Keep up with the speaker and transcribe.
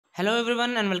Hello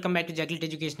everyone and welcome back to Zaki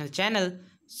educational channel.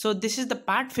 So this is the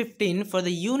part 15 for the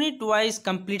unit wise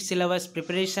complete syllabus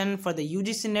preparation for the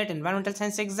UGC NET Environmental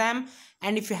Science exam,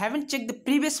 and if you haven't checked the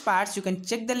previous parts you can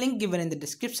check the link given in the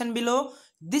description below.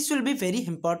 This will be very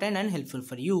important and helpful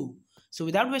for you. So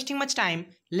without wasting much time,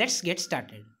 let's get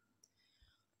started.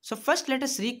 So first let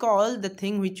us recall the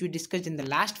thing which we discussed in the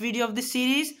last video of this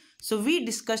series. So we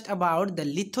discussed about the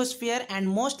lithosphere and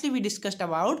mostly we discussed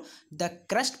about the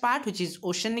crust part, which is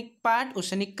oceanic part,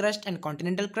 oceanic crust and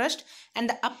continental crust, and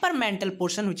the upper mantle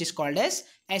portion which is called as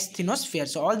asthenosphere.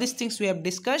 So all these things we have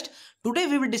discussed. Today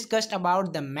we will discuss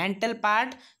about the mantle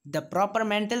part, the proper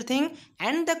mantle thing,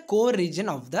 and the core region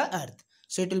of the earth.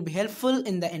 So it will be helpful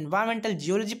in the environmental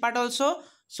geology part also.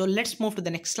 So let's move to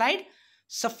the next slide.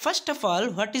 So first of all,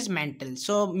 what is mantle?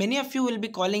 So many of you will be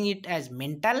calling it as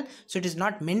mental. So it is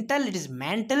not mental, it is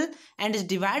mantle, and is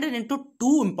divided into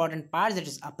two important parts, that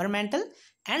is upper mantle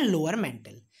and lower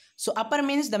mantle. So upper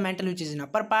means the mantle which is in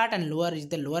upper part and lower is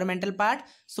the lower mantle part.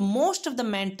 So most of the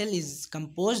mantle is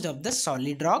composed of the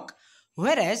solid rock,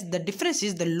 whereas the difference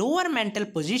is the lower mantle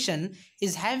position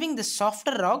is having the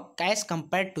softer rock as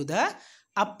compared to the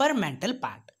upper mantle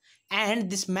part. And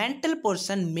this mantle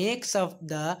portion makes up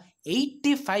the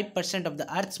 85% of the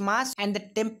earth's mass, and the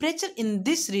temperature in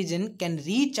this region can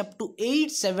reach up to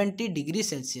 870 degrees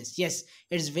Celsius. Yes,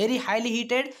 it is very highly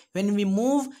heated when we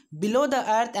move below the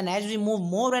earth, and as we move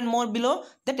more and more below,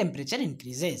 the temperature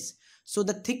increases. So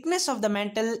the thickness of the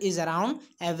mantle is around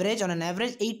on an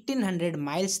average 1800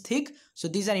 miles thick. So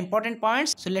these are important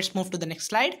points. So let's move to the next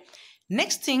slide.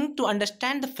 Next thing, to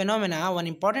understand the phenomena, one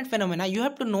important phenomena, you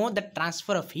have to know the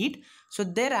transfer of heat. So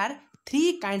there are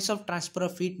three kinds of transfer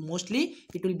of heat. Mostly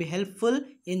it will be helpful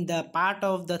in the part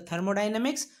of the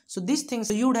thermodynamics. So these things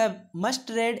you would have must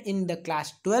read in the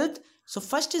class 12th. So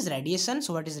first is radiation.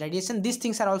 So what is radiation? These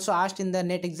things are also asked in the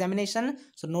NET examination.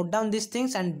 So note down these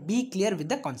things and be clear with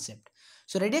the concept.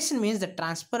 So radiation means the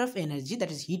transfer of energy,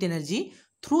 that is heat energy,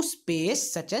 through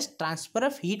space, such as transfer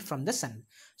of heat from the sun.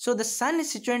 So the sun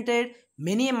is situated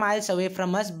many miles away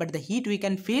from us, but the heat we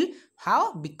can feel.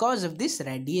 How? Because of this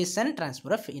radiation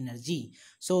transfer of energy.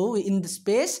 So in the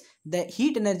space, the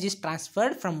heat energy is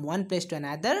transferred from one place to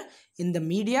another in the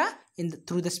media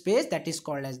through the space, that is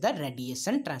called as the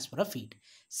radiation transfer of heat.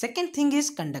 Second thing is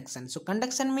conduction. So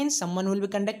conduction means someone will be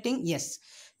conducting. Yes,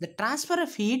 the transfer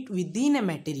of heat within a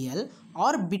material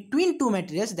or between two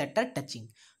materials that are touching.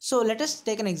 So let us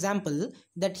take an example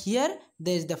that here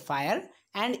there is the fire,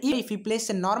 and if we place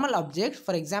a normal object,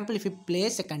 for example if we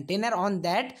place a container on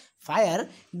that fire,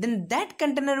 then that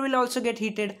container will also get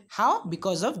heated. How?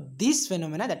 Because of this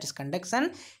phenomena, that is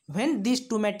conduction. When these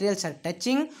two materials are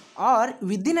touching or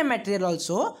within a material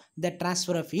also, the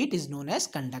transfer of heat is known as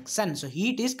conduction. So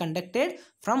heat is conducted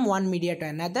from one media to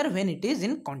another when it is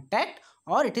in contact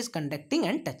or it is conducting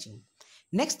and touching.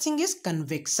 Next thing is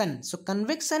convection. So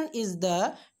convection is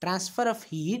the transfer of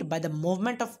heat by the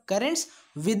movement of currents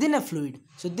within a fluid.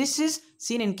 So this is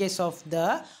seen in case of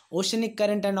the oceanic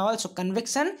current and all. So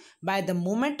convection by the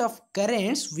movement of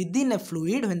currents within a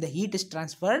fluid, when the heat is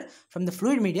transferred from the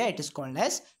fluid media, it is called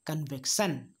as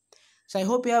convection. So I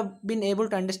hope you have been able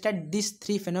to understand these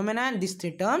three phenomena and these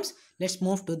three terms. Let's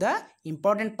move to the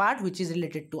important part which is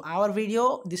related to our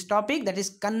video, this topic, that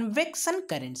is convection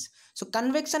currents. So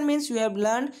convection means you have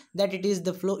learned that it is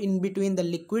the flow in between the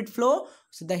liquid flow.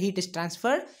 So the heat is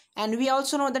transferred, and we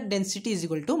also know that density is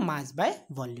equal to mass by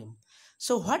volume.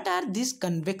 So what are these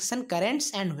convection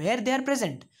currents and where they are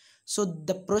present? So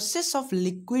the process of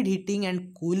liquid heating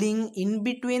and cooling in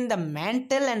between the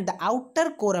mantle and the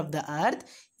outer core of the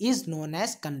earth is known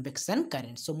as convection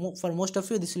current. So for most of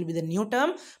you this will be the new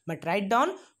term, but write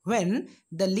down, when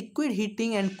the liquid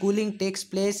heating and cooling takes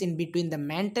place in between the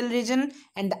mantle region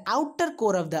and the outer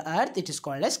core of the earth, it is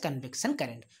called as convection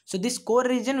current. So this core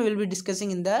region we will be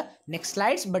discussing in the next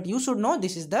slides, but you should know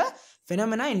this is the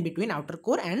phenomena in between outer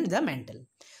core and the mantle.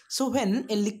 So when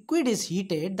a liquid is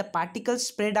heated, the particles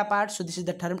spread apart. So this is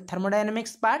the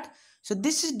thermodynamics part. So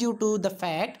this is due to the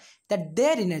fact that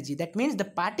their energy, that means the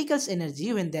particles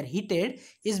energy when they are heated,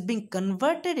 is being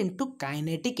converted into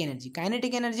kinetic energy.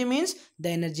 Kinetic energy means the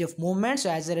energy of movement.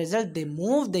 So as a result, they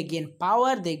move, they gain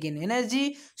power, they gain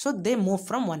energy. So they move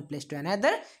from one place to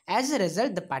another. As a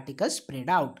result, the particles spread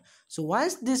out. So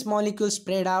once these molecules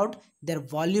spread out, their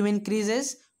volume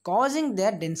increases, causing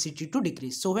their density to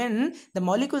decrease. So when the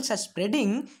molecules are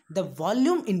spreading, the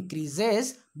volume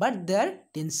increases but their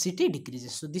density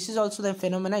decreases. So this is also the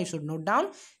phenomena you should note down.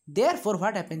 Therefore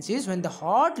what happens is, when the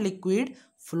hot liquid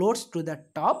floats to the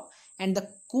top and the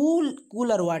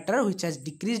cooler water which has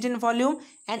decreased in volume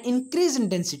and increased in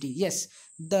density, yes,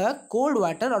 the cold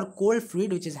water or cold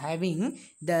fluid which is having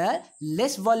the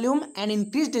less volume and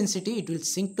increased density, it will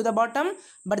sink to the bottom,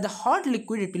 but the hot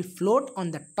liquid, it will float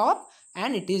on the top,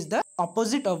 and it is the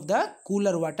opposite of the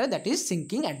cooler water that is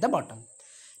sinking at the bottom.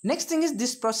 Next thing is,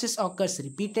 this process occurs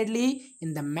repeatedly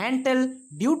in the mantle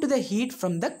due to the heat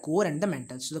from the core and the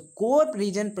mantle. So the core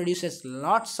region produces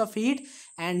lots of heat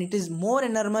and it is more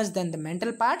enormous than the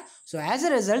mantle part. So as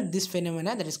a result, this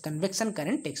phenomena, that is convection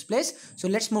current, takes place. So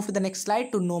let's move to the next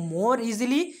slide to know more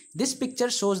easily. This picture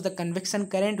shows the convection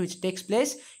current which takes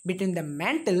place between the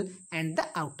mantle and the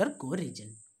outer core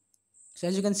region. So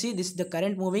as you can see, this is the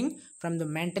current moving from the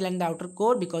mantle and the outer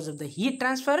core because of the heat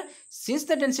transfer. Since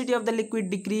the density of the liquid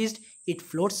decreased, it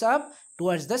floats up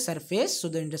towards the surface. So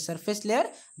in the surface layer,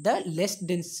 the less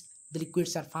dense the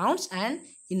liquids are found, and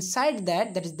inside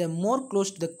that, that is the more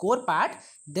close to the core part,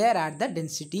 there are the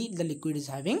density, the liquid is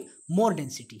having more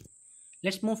density.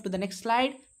 Let's move to the next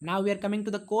slide. Now we are coming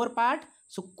to the core part.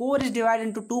 So core is divided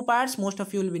into two parts, most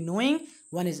of you will be knowing.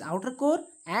 One is outer core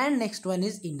and next one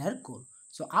is inner core.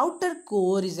 So outer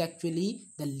core is actually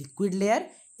the liquid layer.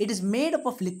 It is made up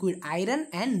of liquid iron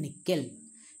and nickel.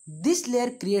 This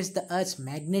layer creates the Earth's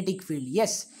magnetic field.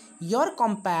 Yes, your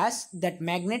compass, that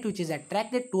magnet which is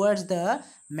attracted towards the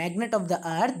magnet of the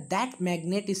Earth, that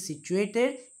magnet is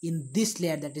situated in this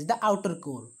layer, that is the outer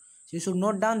core. So you should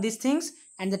note down these things,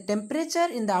 and the temperature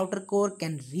in the outer core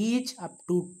can reach up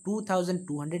to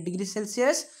 2200 degrees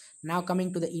Celsius. Now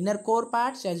coming to the inner core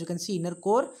part. So as you can see, inner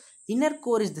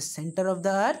core is the center of the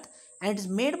Earth and it is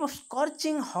made up of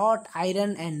scorching hot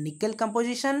iron and nickel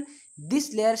composition.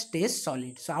 This layer stays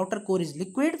solid. So outer core is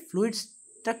liquid, fluid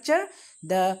structure.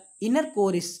 The inner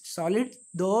core is solid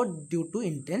though due to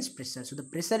intense pressure. So the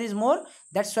pressure is more,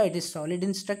 that's why it is solid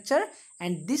in structure,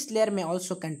 and this layer may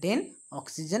also contain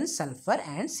oxygen, sulfur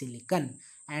and silicon.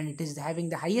 And it is having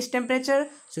the highest temperature,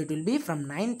 so it will be from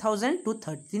 9000 to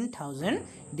 13000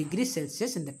 degrees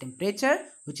Celsius in the temperature,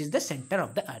 which is the center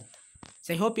of the Earth.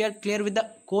 So I hope you are clear with the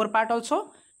core part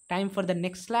also. Time for the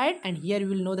next slide, and here you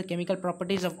will know the chemical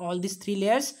properties of all these three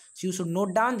layers. So you should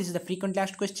note down, this is the frequently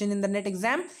asked question in the NET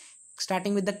exam.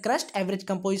 Starting with the crust, average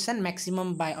composition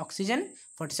maximum by oxygen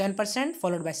 47%,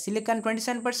 followed by silicon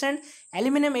 27%,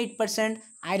 aluminum 8%,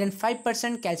 iron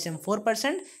 5%, calcium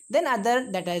 4%, then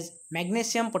other, that is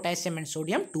magnesium, potassium and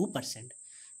sodium 2%.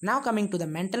 Now coming to the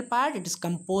mantle part, it is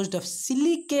composed of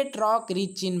silicate rock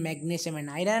rich in magnesium and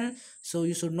iron. So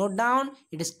you should note down,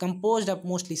 it is composed of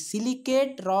mostly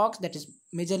silicate rocks, that is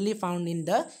majorly found in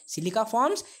the silica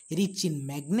forms, rich in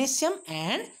magnesium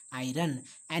and iron,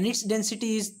 and its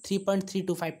density is 3.3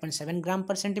 to 5.7 gram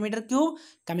per centimeter cube.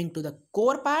 Coming to the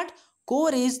core part,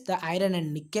 core is the iron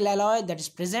and nickel alloy that is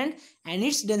present, and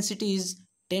its density is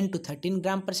 10 to 13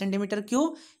 gram per centimeter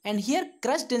cube. And here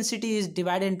crust density is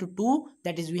divided into two,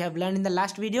 that is we have learned in the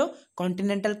last video,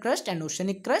 continental crust and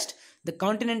oceanic crust. The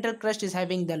continental crust is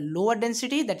having the lower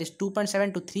density, that is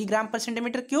 2.7 to 3 gram per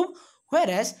centimeter cube,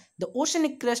 whereas the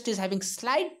oceanic crust is having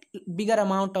slight bigger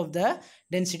amount of the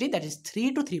density, that is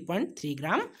 3 to 3.3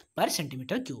 gram per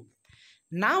centimeter cube.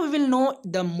 Now we will know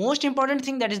the most important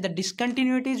thing, that is the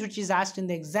discontinuities, which is asked in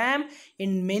the exam.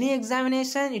 In many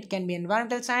examination, it can be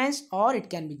environmental science or it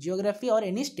can be geography or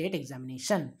any state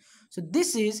examination. So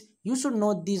this is, you should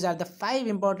know these are the 5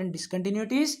 important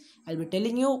discontinuities. I'll be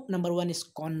telling you. Number 1 is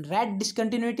Conrad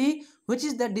discontinuity, which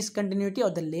is the discontinuity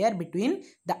or the layer between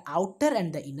the outer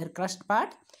and the inner crust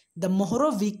part. The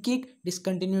Mohorovičić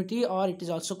discontinuity, or it is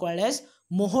also called as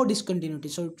Moho discontinuity.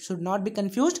 So it should not be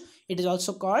confused. It is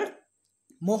also called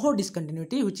Moho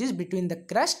discontinuity, which is between the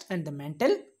crust and the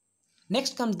mantle.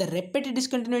 Next comes the Repeti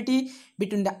discontinuity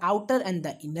between the outer and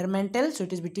the inner mantle. So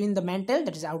it is between the mantle,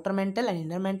 that is outer mantle, and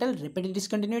inner mantle, Repeti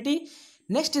discontinuity.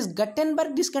 Next is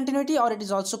Gutenberg discontinuity, or it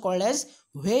is also called as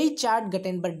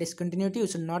Weishart-Gutenberg discontinuity. You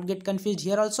should not get confused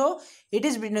here also. It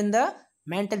is between the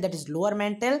mantle, that is lower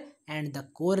mantle, and the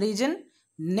core region.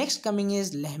 Next coming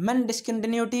is Lehman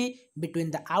discontinuity between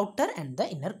the outer and the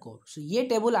inner core. So ये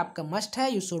table आपका must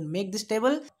है, you should make this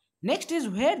table. Next is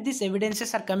where these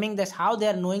evidences are coming, that's how they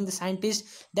are knowing, the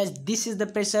scientists, that this is the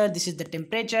pressure, this is the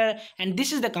temperature, and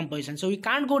this is the composition. So we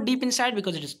can't go deep inside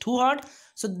because it is too hot.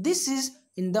 So this is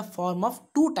in the form of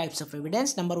 2 types of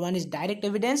evidence. Number 1 is direct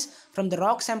evidence from the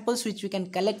rock samples, which we can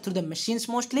collect through the machines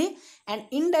mostly, and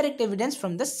indirect evidence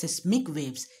from the seismic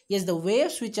waves. Yes, the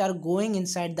waves which are going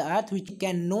inside the earth, which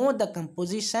can know the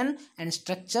composition and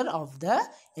structure of the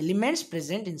elements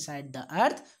present inside the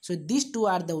earth. So these 2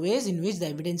 are the ways in which the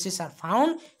evidences are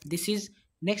found. This is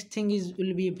next thing is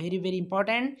will be very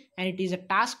important, and it is a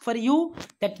task for you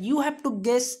that you have to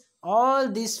guess all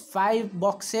these 5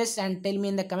 boxes and tell me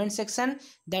in the comment section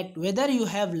that whether you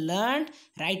have learned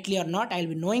rightly or not. I'll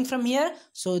be knowing from here.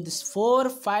 So this 4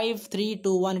 5 3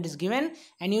 2 1 it is given,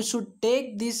 and you should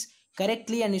take this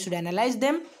correctly and you should analyze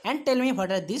them and tell me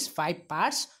what are these 5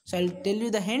 parts. So I'll tell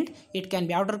you the hint. It can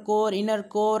be outer core, inner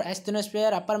core,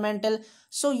 asthenosphere, upper mantle.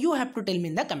 So you have to tell me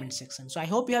in the comment section. So I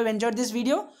hope you have enjoyed this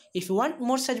video. If you want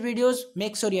more such videos,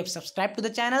 make sure you have subscribed to the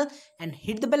channel and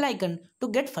hit the bell icon to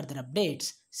get further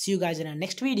updates. See you guys in our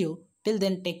next video. Till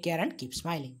then, take care and keep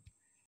smiling.